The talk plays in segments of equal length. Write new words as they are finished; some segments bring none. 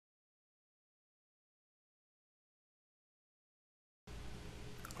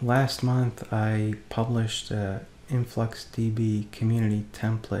last month I published a InfluxDB community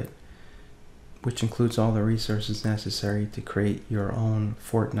template, which includes all the resources necessary to create your own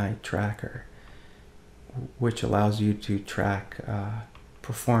Fortnite tracker, which allows you to track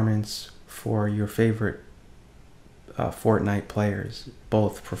performance for your favorite Fortnite players,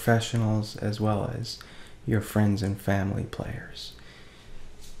 both professionals as well as your friends and family players.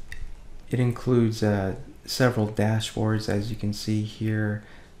 It includes several dashboards. As you can see here,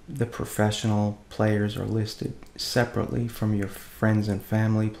 the professional players are listed separately from your friends and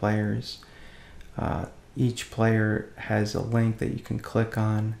family players. Each player has a link that you can click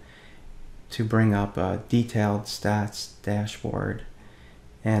on to bring up a detailed stats dashboard.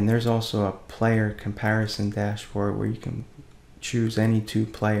 And there's also a player comparison dashboard where you can choose any two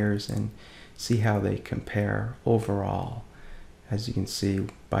players and see how they compare overall, as you can see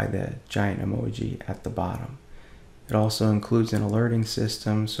by the giant emoji at the bottom. It also includes an alerting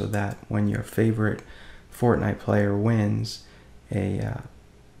system so that when your favorite Fortnite player wins, a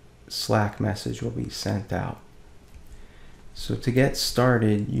Slack message will be sent out. So to get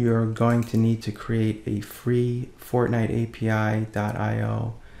started, you're going to need to create a free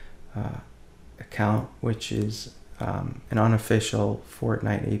FortniteAPI.io account, which is an unofficial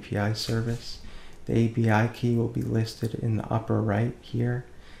Fortnite API service. The API key will be listed in the upper right here.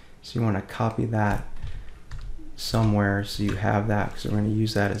 So you want to copy that somewhere so you have that, because we're going to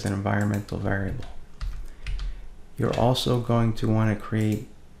use that as an environmental variable. You're also going to want to create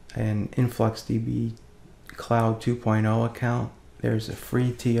an InfluxDB Cloud 2.0 account. There's a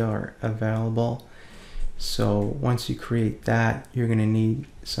free tier available. So once you create that, you're going to need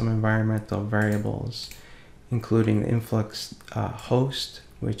some environmental variables, including the influx host,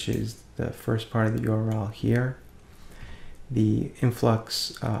 which is the first part of the URL here, the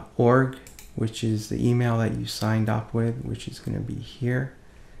influx org, which is the email that you signed up with, which is going to be here,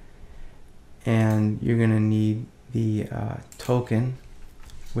 and you're going to need the token,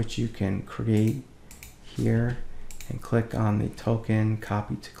 which you can create here and click on the token,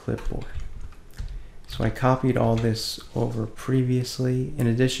 copy to clipboard. So I copied all this over previously. In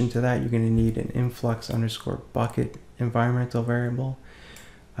addition to that, you're going to need an influx_bucket environmental variable.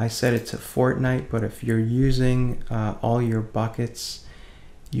 I set it to Fortnite, but if you're using all your buckets,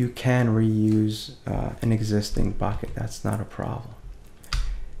 you can reuse an existing bucket. That's not a problem.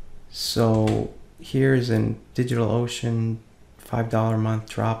 So here's a DigitalOcean $5 a month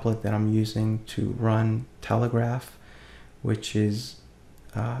droplet that I'm using to run Telegraf, which is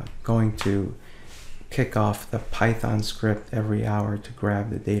going to kick off the Python script every hour to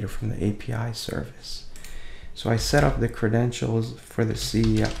grab the data from the API service. So I set up the credentials for the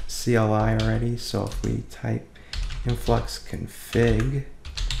CLI already. So if we type influxconfig,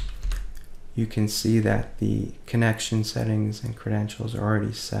 you can see that the connection settings and credentials are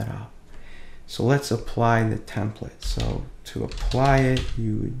already set up. So let's apply the template. So to apply it,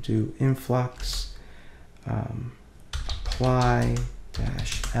 you would do influx apply-f.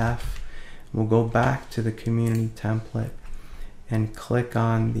 We'll go back to the community template and click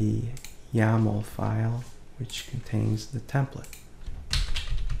on the YAML file, which contains the template.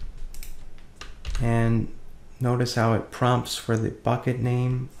 And notice how it prompts for the bucket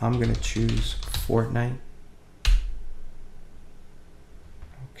name. I'm going to choose Fortnite.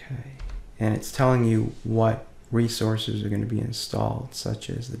 Okay. And it's telling you what resources are going to be installed, such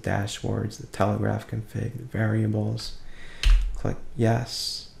as the dashboards, the Telegraf config, the variables. Click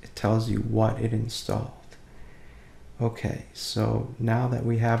yes. It tells you what it installed. Okay, so now that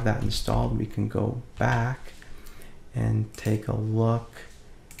we have that installed, we can go back and take a look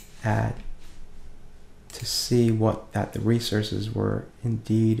at to see that the resources were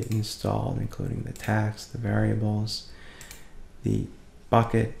indeed installed, including the tags, the variables, the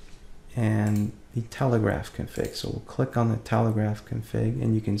bucket, and the Telegraf config. So we'll click on the Telegraf config,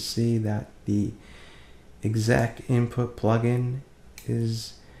 and you can see that the exec input plugin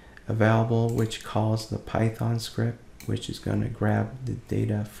is available, which calls the Python script, which is going to grab the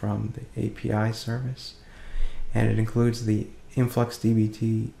data from the API service. And it includes the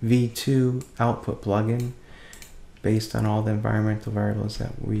InfluxDB v2 output plugin based on all the environmental variables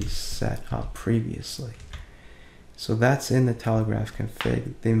that we set up previously. So that's in the Telegraf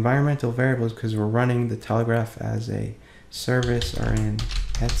config. The environmental variables, because we're running the Telegraf as a service, are in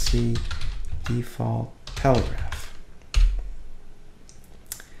etc default Telegraf.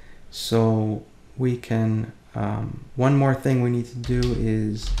 So we can, one more thing we need to do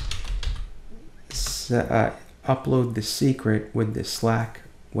is upload the secret with the Slack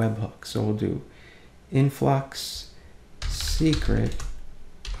webhook. So we'll do influx secret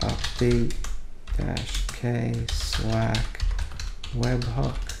update -k Slack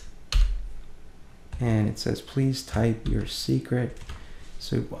webhook. and it says please type your secret.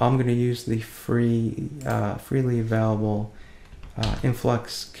 So I'm going to use the freely available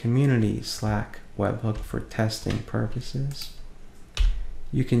Influx community Slack webhook for testing purposes.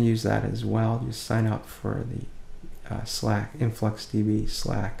 You can use that as well. Just sign up for the Slack, InfluxDB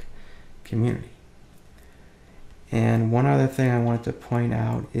Slack community. And one other thing I wanted to point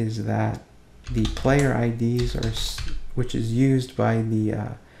out is that the player IDs which is used by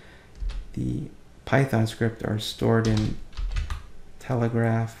the Python script, are stored in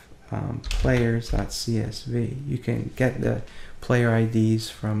Telegraf players.csv. You can get the player IDs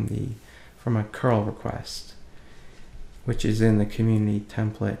from a curl request, which is in the community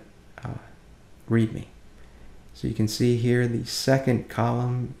template README. So you can see here the second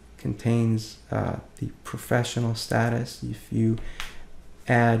column contains the professional status. If you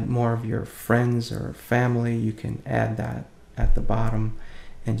add more of your friends or family, you can add that at the bottom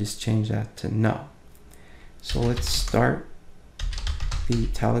and just change that to no. So let's start the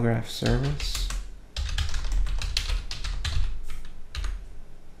Telegraf service.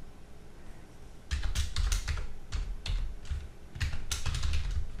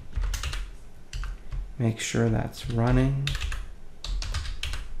 Make sure that's running.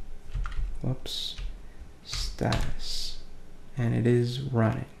 Whoops. Status. And it is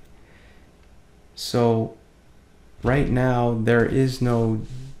running. So right now there is no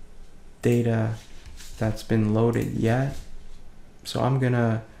data that's been loaded yet. So I'm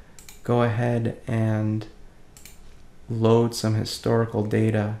gonna go ahead and load some historical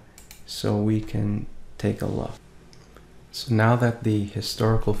data so we can take a look. So now that the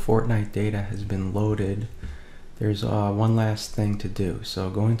historical Fortnite data has been loaded, there's one last thing to do. So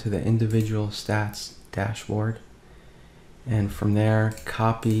go into the individual stats dashboard, and from there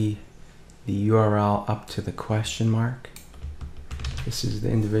copy the URL up to the question mark. This is the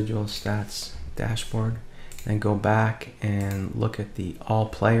individual stats dashboard. Then go back and look at the all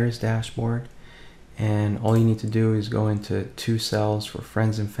players dashboard, and all you need to do is go into 2 cells for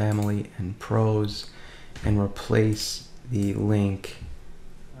friends and family and pros and replace the link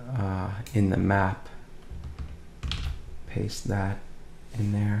in the map. Paste that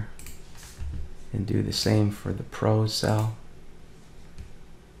in there and do the same for the pros cell.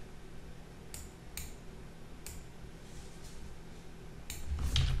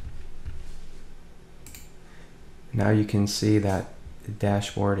 Now you can see that the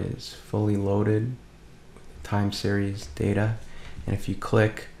dashboard is fully loaded with time series data, and if you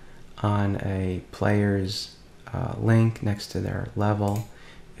click on a player's link next to their level,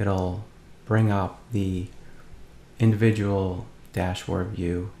 it'll bring up the individual dashboard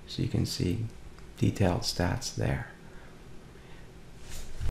view so you can see detailed stats there.